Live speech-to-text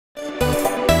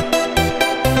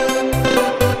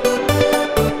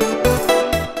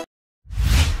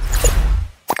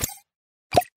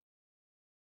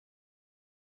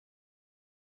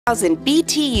1000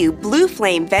 BTU Blue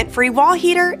Flame vent-free wall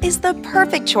heater is the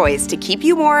perfect choice to keep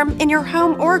you warm in your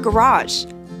home or garage.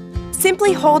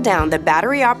 Simply hold down the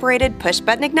battery-operated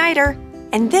push-button igniter,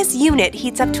 and this unit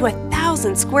heats up to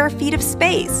 1,000 square feet of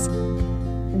space.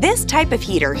 This type of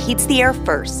heater heats the air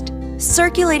first,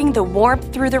 circulating the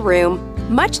warmth through the room,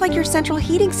 much like your central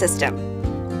heating system.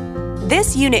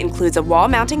 This unit includes a wall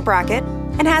mounting bracket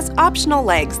and has optional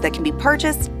legs that can be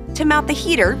purchased to mount the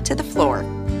heater to the floor.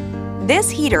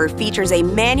 This heater features a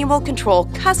manual control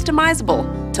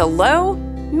customizable to low,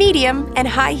 medium, and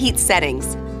high heat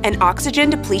settings, an oxygen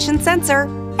depletion sensor,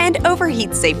 and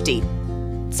overheat safety.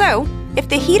 So, if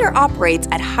the heater operates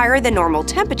at higher than normal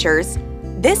temperatures,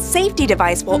 this safety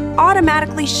device will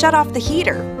automatically shut off the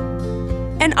heater.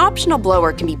 An optional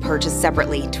blower can be purchased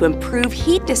separately to improve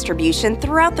heat distribution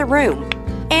throughout the room,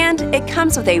 and it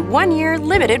comes with a 1-year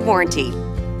limited warranty.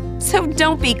 So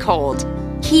don't be cold.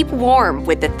 Keep warm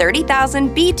with the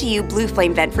 30,000 BTU Blue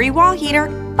Flame vent-free wall heater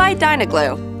by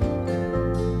Dyna-Glo.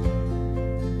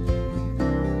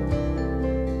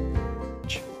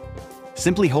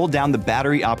 Simply hold down the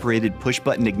battery-operated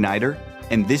push-button igniter,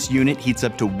 and this unit heats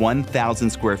up to 1,000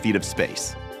 square feet of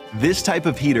space. This type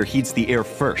of heater heats the air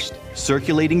first,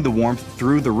 circulating the warmth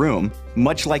through the room,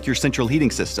 much like your central heating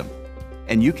system.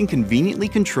 And you can conveniently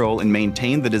control and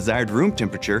maintain the desired room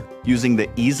temperature using the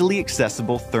easily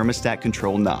accessible thermostat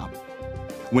control knob.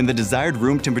 When the desired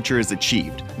room temperature is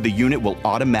achieved, the unit will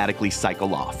automatically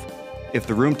cycle off. If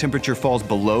the room temperature falls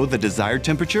below the desired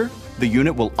temperature, the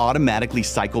unit will automatically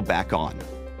cycle back on.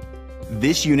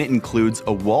 This unit includes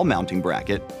a wall mounting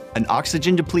bracket, an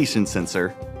oxygen depletion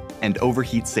sensor, and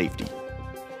overheat safety.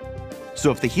 So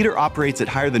if the heater operates at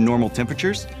higher than normal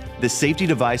temperatures, the safety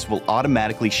device will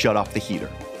automatically shut off the heater.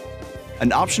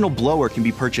 An optional blower can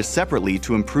be purchased separately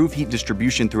to improve heat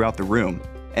distribution throughout the room,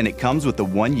 and it comes with a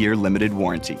 1-year limited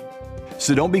warranty.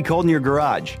 So don't be cold in your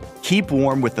garage. Keep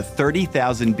warm with the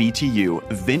 30,000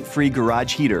 BTU vent-free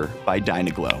garage heater by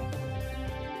Dyna-Glo.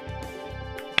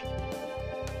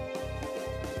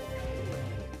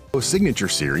 Signature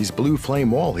Series Blue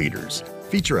Flame wall heaters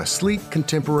feature a sleek,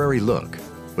 contemporary look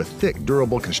with thick,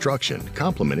 durable construction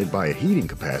complemented by a heating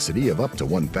capacity of up to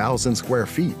 1,000 square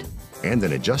feet and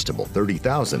an adjustable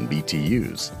 30,000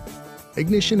 BTUs.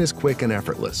 Ignition is quick and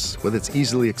effortless with its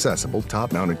easily accessible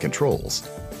top-mounted controls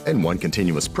and one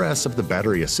continuous press of the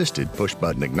battery-assisted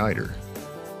push-button igniter.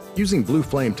 Using Blue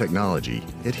Flame technology,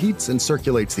 it heats and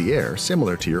circulates the air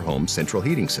similar to your home's central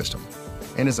heating system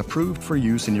and is approved for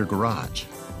use in your garage.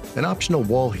 An optional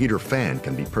wall heater fan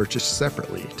can be purchased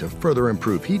separately to further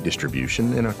improve heat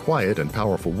distribution in a quiet and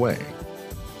powerful way.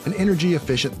 An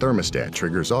energy-efficient thermostat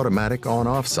triggers automatic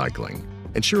on-off cycling,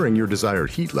 ensuring your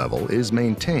desired heat level is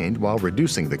maintained while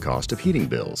reducing the cost of heating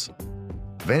bills.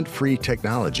 Vent-free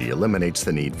technology eliminates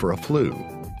the need for a flue,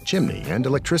 chimney, and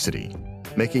electricity,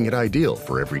 making it ideal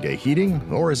for everyday heating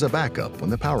or as a backup when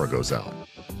the power goes out.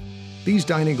 These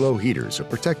Dyna-Glo heaters are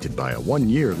protected by a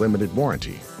 1-year limited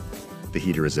warranty. The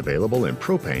heater is available in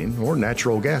propane or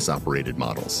natural gas-operated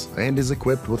models and is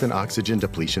equipped with an oxygen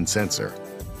depletion sensor.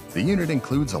 The unit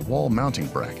includes a wall mounting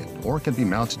bracket or can be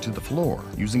mounted to the floor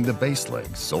using the base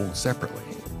legs sold separately.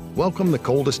 Welcome the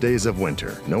coldest days of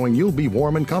winter, knowing you'll be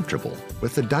warm and comfortable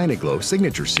with the Dyna-Glo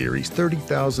Signature Series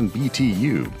 30,000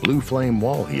 BTU Blue Flame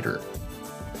wall heater.